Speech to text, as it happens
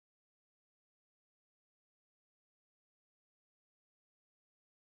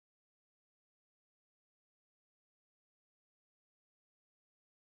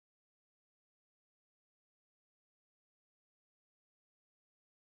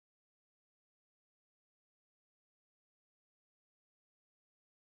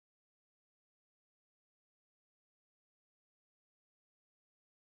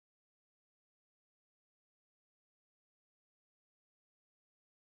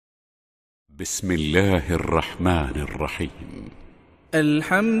بسم الله الرحمن الرحيم.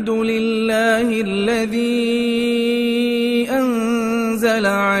 الحمد لله الذي أنزل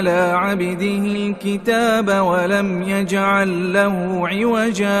على عبده الكتاب ولم يجعل له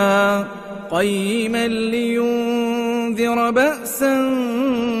عوجا قيما لينذر بأسا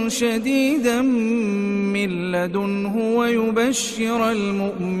شديدا من لدنه ويبشر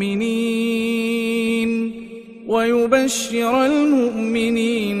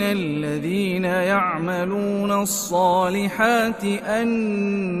المؤمنين الذين يعملون الصالحات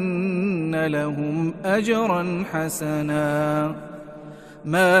أن لهم أجرا حسنا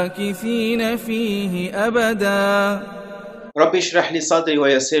ماكثين فيه أبدا. رب اشرح لي صدري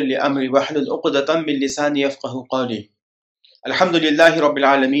ويسر لي أمري واحلل عقدة من لساني يفقهوا قولي. الحمد لله رب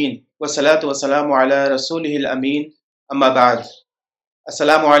العالمين والصلاة والسلام على رسوله الأمين أما بعد.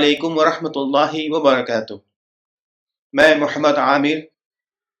 السلام علیکم ورحمۃ اللہ وبرکاتہ. میں محمد عامر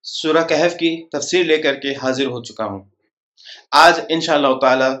سورہ کہف کی تفسیر لے کر کے حاضر ہو چکا ہوں. آج انشاءاللہ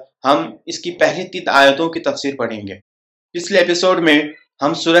تعالی ہم اس کی پہلی 3 آیتوں کی تفسیر پڑھیں گے. پچھلے ایپیسوڈ میں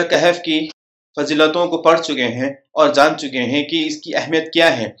ہم سورہ کہف کی فضیلتوں کو پڑھ چکے ہیں اور جان چکے ہیں کہ اس کی اہمیت کیا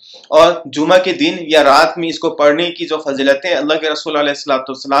ہے، اور جمعہ کے دن یا رات میں اس کو پڑھنے کی جو فضیلتیں اللہ کے رسول علیہ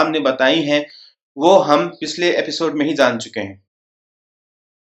السلام نے بتائی ہیں وہ ہم پچھلے ایپیسوڈ میں ہی جان چکے ہیں.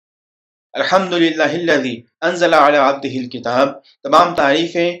 الحمدللہ الذی انزل علی عبدہ الکتاب، تمام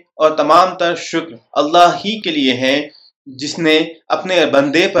تعریفیں اور تمام تر شکر اللہ ہی کے لیے ہیں جس نے اپنے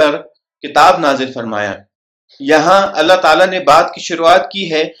بندے پر کتاب نازل فرمایا. یہاں اللہ تعالیٰ نے بات کی شروعات کی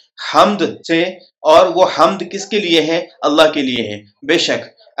ہے حمد سے، اور وہ حمد کس کے لیے ہے؟ اللہ کے لیے ہے. بے شک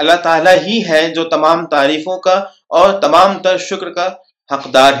اللہ تعالیٰ ہی ہے جو تمام تعریفوں کا اور تمام تر شکر کا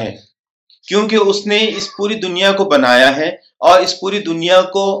حقدار ہے، کیونکہ اس نے اس پوری دنیا کو بنایا ہے اور اس پوری دنیا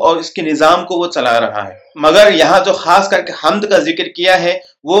کو اور اس کے نظام کو وہ چلا رہا ہے. مگر یہاں جو خاص کر کے حمد کا ذکر کیا ہے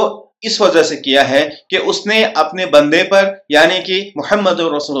وہ اس وجہ سے کیا ہے کہ اس نے اپنے بندے پر یعنی کہ محمد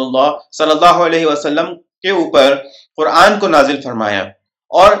رسول اللہ صلی اللہ علیہ وسلم کے اوپر قرآن کو نازل فرمایا،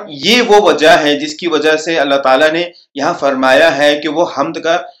 اور یہ وہ وجہ ہے جس کی وجہ سے اللہ تعالیٰ نے یہاں فرمایا ہے کہ وہ حمد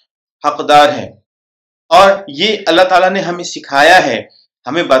کا حقدار ہے. اور یہ اللہ تعالیٰ نے ہمیں سکھایا ہے،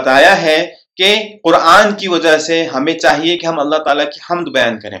 ہمیں بتایا ہے کہ قرآن کی وجہ سے ہمیں چاہیے کہ ہم اللہ تعالیٰ کی حمد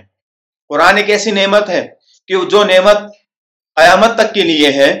بیان کریں. قرآن ایک ایسی نعمت ہے کہ جو نعمت قیامت تک کے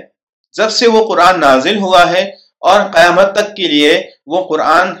لیے ہے، جب سے وہ قرآن نازل ہوا ہے اور قیامت تک کے لیے وہ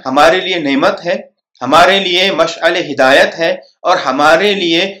قرآن ہمارے لیے نعمت ہے، ہمارے لیے مشعل ہدایت ہے اور ہمارے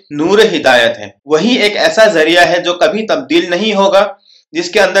لیے نور ہدایت ہے. وہی ایک ایسا ذریعہ ہے جو کبھی تبدیل نہیں ہوگا، جس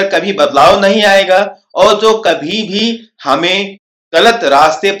کے اندر کبھی بدلاؤ نہیں آئے گا، اور جو کبھی بھی ہمیں غلط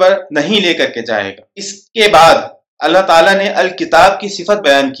راستے پر نہیں لے کر کے جائے گا. اس کے بعد اللہ تعالیٰ نے الکتاب کی صفت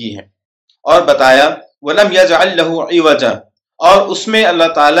بیان کی ہے اور بتایا وَلَمْ يَجْعَلْ لَهُ عِوَجًا، اور اس میں اللہ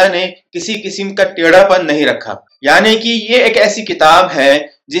تعالیٰ نے کسی قسم کا ٹیڑھا پن نہیں رکھا. یعنی کہ یہ ایک ایسی کتاب ہے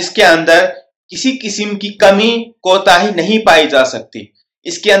جس کے اندر کسی قسم کی کمی کوتاہی نہیں پائی جا سکتی.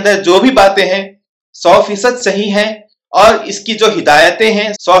 اس کے اندر جو بھی باتیں ہیں 100% صحیح ہیں، اور اس کی جو ہدایتیں ہیں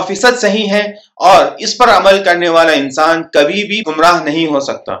 100% صحیح ہیں، اور اس پر عمل کرنے والا انسان کبھی بھی گمراہ نہیں ہو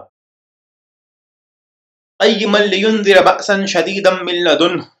سکتا. قیما لینذر بأسا شدیدا من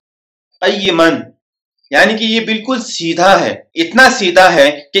لدنہ، قیما یعنی کہ یہ بالکل سیدھا ہے، اتنا سیدھا ہے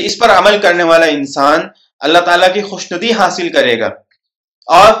کہ اس پر عمل کرنے والا انسان اللہ تعالیٰ کی خوشنودی حاصل کرے گا،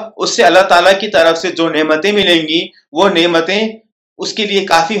 اور اس سے اللہ تعالیٰ کی طرف سے جو نعمتیں ملیں گی وہ نعمتیں اس کے لیے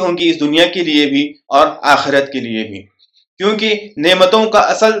کافی ہوں گی، اس دنیا کے لیے بھی اور آخرت کے لیے بھی. کیونکہ نعمتوں کا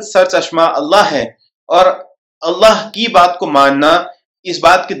اصل سرچشمہ اللہ ہے، اور اللہ کی بات کو ماننا اس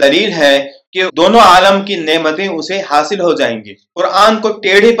بات کی دلیل ہے کہ دونوں عالم کی نعمتیں اسے حاصل ہو جائیں گی. قرآن کو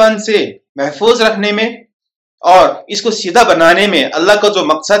ٹیڑھے پن سے محفوظ رکھنے میں اور اس کو سیدھا بنانے میں اللہ کا جو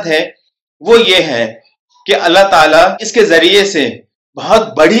مقصد ہے وہ یہ ہے کہ اللہ تعالیٰ اس کے ذریعے سے بہت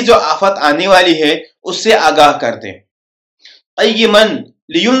بڑی جو آفت آنے والی ہے اس سے آگاہ کر دیں. قیما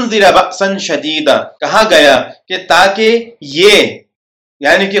لینذر بأسا شدیدا کہا گیا کہ تاکہ یہ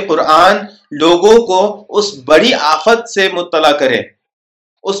یعنی کہ قرآن لوگوں کو اس بڑی آفت سے مطلع کرے،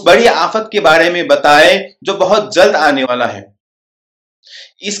 اس بڑی آفت کے بارے میں بتائے جو بہت جلد آنے والا ہے.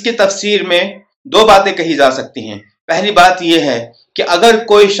 اس کی تفسیر میں 2 باتیں کہی جا سکتی ہیں. پہلی بات یہ ہے کہ اگر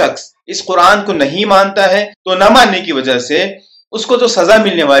کوئی شخص اس قرآن کو نہیں مانتا ہے تو نہ ماننے کی وجہ سے اس کو جو سزا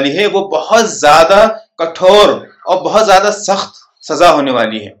ملنے والی ہے وہ بہت زیادہ کٹھور اور بہت زیادہ سخت سزا ہونے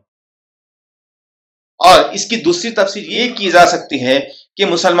والی ہے. اور اس کی دوسری تفسیر یہ کی جا سکتی ہے کہ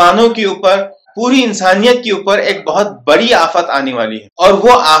مسلمانوں کے اوپر، پوری انسانیت کے اوپر ایک بہت بڑی آفت آنے والی ہے، اور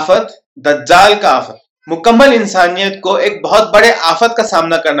وہ آفت دجال کا آفت. مکمل انسانیت کو ایک بہت بڑے آفت کا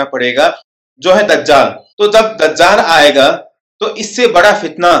سامنا کرنا پڑے گا جو ہے دجال. تو جب دجال آئے گا تو اس سے بڑا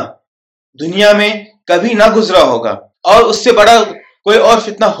فتنہ دنیا میں کبھی نہ گزرا ہوگا، اور اس سے بڑا کوئی اور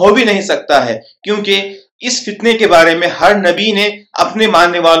فتنہ ہو بھی نہیں سکتا ہے، کیونکہ اس فتنے کے بارے میں ہر نبی نے اپنے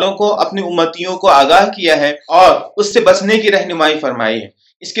ماننے والوں کو، اپنی امتیوں کو آگاہ کیا ہے اور اس سے بچنے کی رہنمائی فرمائی ہے۔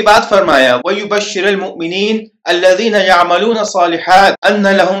 اس کے بعد فرمایا وَيُبَشِّرُ الْمُؤْمِنِينَ الَّذِينَ يَعْمَلُونَ الصَّالِحَاتِ أَنَّ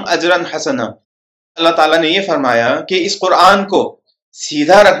لَهُمْ أَجْرًا حَسَنًا۔ اللہ تعالیٰ نے یہ فرمایا کہ اس قرآن کو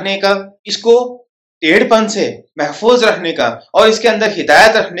سیدھا رکھنے کا، اس کو ٹیڑھ پن سے محفوظ رکھنے کا اور اس کے اندر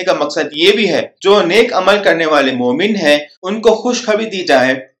ہدایت رکھنے کا مقصد یہ بھی ہے، جو نیک عمل کرنے والے مومن ہیں ان کو خوشخبری دی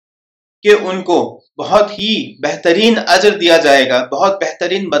جائے کہ ان کو بہت ہی بہترین اجر دیا جائے گا، بہت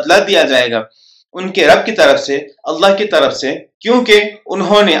بہترین بدلہ دیا جائے گا ان کے رب کی طرف سے، اللہ کی طرف سے، کیونکہ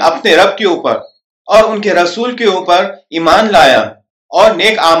انہوں نے اپنے رب کے اوپر اور ان کے رسول کے اوپر ایمان لایا اور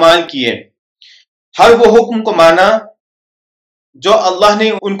نیک اعمال کیے، ہر وہ حکم کو مانا جو اللہ نے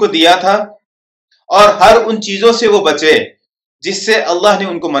ان کو دیا تھا اور ہر ان چیزوں سے وہ بچے جس سے اللہ نے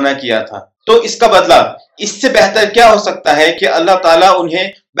ان کو منع کیا تھا۔ تو اس کا بدلہ اس سے بہتر کیا ہو سکتا ہے کہ اللہ تعالیٰ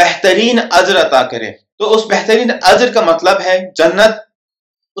انہیں بہترین اجر عطا کرے۔ تو اس بہترین اجر کا مطلب ہے جنت،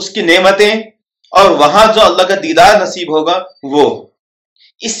 اس کی نعمتیں، اور وہاں جو اللہ کا دیدار نصیب ہوگا وہ۔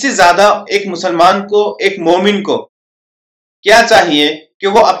 اس سے زیادہ ایک مسلمان کو، ایک مومن کو کیا چاہیے کہ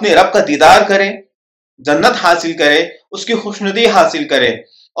وہ اپنے رب کا دیدار کرے، جنت حاصل کرے، اس کی خوشنودی حاصل کرے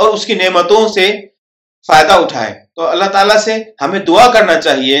اور اس کی نعمتوں سے فائدہ اٹھائے۔ تو اللہ تعالیٰ سے ہمیں دعا کرنا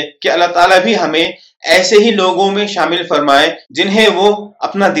چاہیے کہ اللہ تعالیٰ بھی ہمیں ایسے ہی لوگوں میں شامل فرمائے جنہیں وہ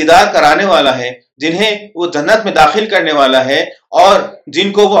اپنا دیدار کرانے والا ہے، جنہیں وہ جنت میں داخل کرنے والا ہے اور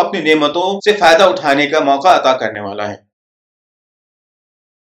جن کو وہ اپنی نعمتوں سے فائدہ اٹھانے کا موقع عطا کرنے والا ہے۔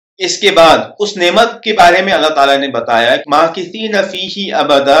 اس کے بعد اس نعمت کے بارے میں اللہ تعالیٰ نے بتایا کہ ماکثین فیہ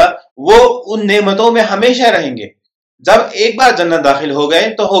ابدا، وہ ان نعمتوں میں ہمیشہ رہیں گے۔ جب ایک بار جنت داخل ہو گئے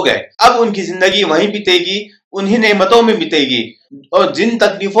تو ہو گئے، اب ان کی زندگی وہیں بیتے گی، انہی نعمتوں میں بیتے گی، اور جن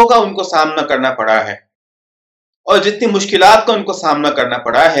تکلیفوں کا ان کو سامنا کرنا پڑا ہے اور جتنی مشکلات کا ان کو سامنا کرنا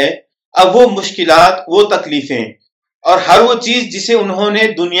پڑا ہے، اب وہ مشکلات، وہ تکلیفیں اور ہر وہ چیز جسے انہوں نے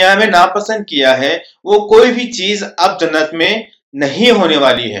دنیا میں ناپسند کیا ہے، وہ کوئی بھی چیز اب جنت میں نہیں ہونے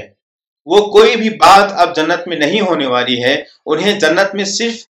والی ہے، وہ کوئی بھی بات اب جنت میں نہیں ہونے والی ہے۔ انہیں جنت میں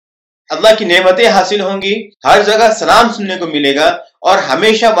صرف اللہ کی نعمتیں حاصل ہوں گی، ہر جگہ سلام سننے کو ملے گا اور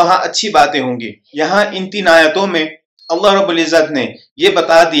ہمیشہ وہاں اچھی باتیں ہوں گی۔ یہاں ان 3 آیتوں میں اللہ رب العزت نے یہ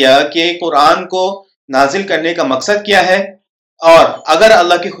بتا دیا کہ قرآن کو نازل کرنے کا مقصد کیا ہے، اور اگر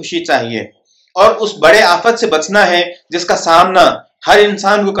اللہ کی خوشی چاہیے اور اس بڑے آفت سے بچنا ہے جس کا سامنا ہر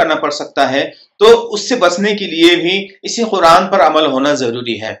انسان کو کرنا پڑ سکتا ہے، تو اس سے بچنے کے لیے بھی اسی قرآن پر عمل ہونا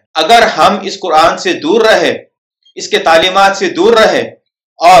ضروری ہے۔ اگر ہم اس قرآن سے دور رہے، اس کے تعلیمات سے دور رہے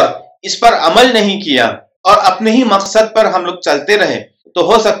اور اس پر عمل نہیں کیا اور اپنے ہی مقصد پر ہم لوگ چلتے رہے، تو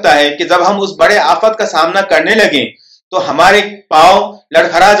ہو سکتا ہے کہ جب ہم اس بڑے آفت کا سامنا کرنے لگیں تو ہمارے پاؤں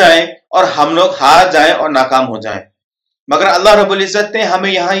لڑکھڑا جائیں اور ہم لوگ ہار جائیں اور ناکام ہو جائیں۔ مگر اللہ رب العزت نے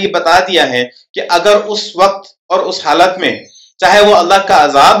ہمیں یہاں یہ بتا دیا ہے کہ اگر اس وقت اور اس حالت میں، چاہے وہ اللہ کا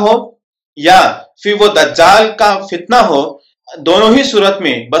عذاب ہو یا پھر وہ دجال کا فتنہ ہو، دونوں ہی صورت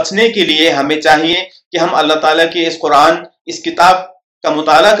میں بچنے کے لیے ہمیں چاہیے کہ ہم اللہ تعالیٰ کی اس قرآن، اس کتاب کا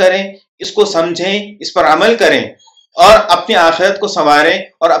مطالعہ کریں، اس کو سمجھیں، اس پر عمل کریں اور اپنی آخرت کو سنواریں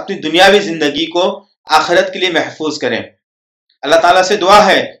اور اپنی دنیاوی زندگی کو آخرت کے لیے محفوظ کریں۔ اللہ تعالیٰ سے دعا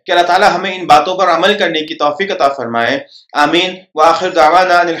ہے کہ اللہ تعالیٰ ہمیں ان باتوں پر عمل کرنے کی توفیق عطا فرمائے۔ آمین۔ وآخر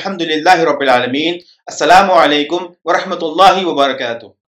دعوانا الحمدللہ رب العالمین۔ السلام علیکم ورحمۃ اللہ وبرکاتہ۔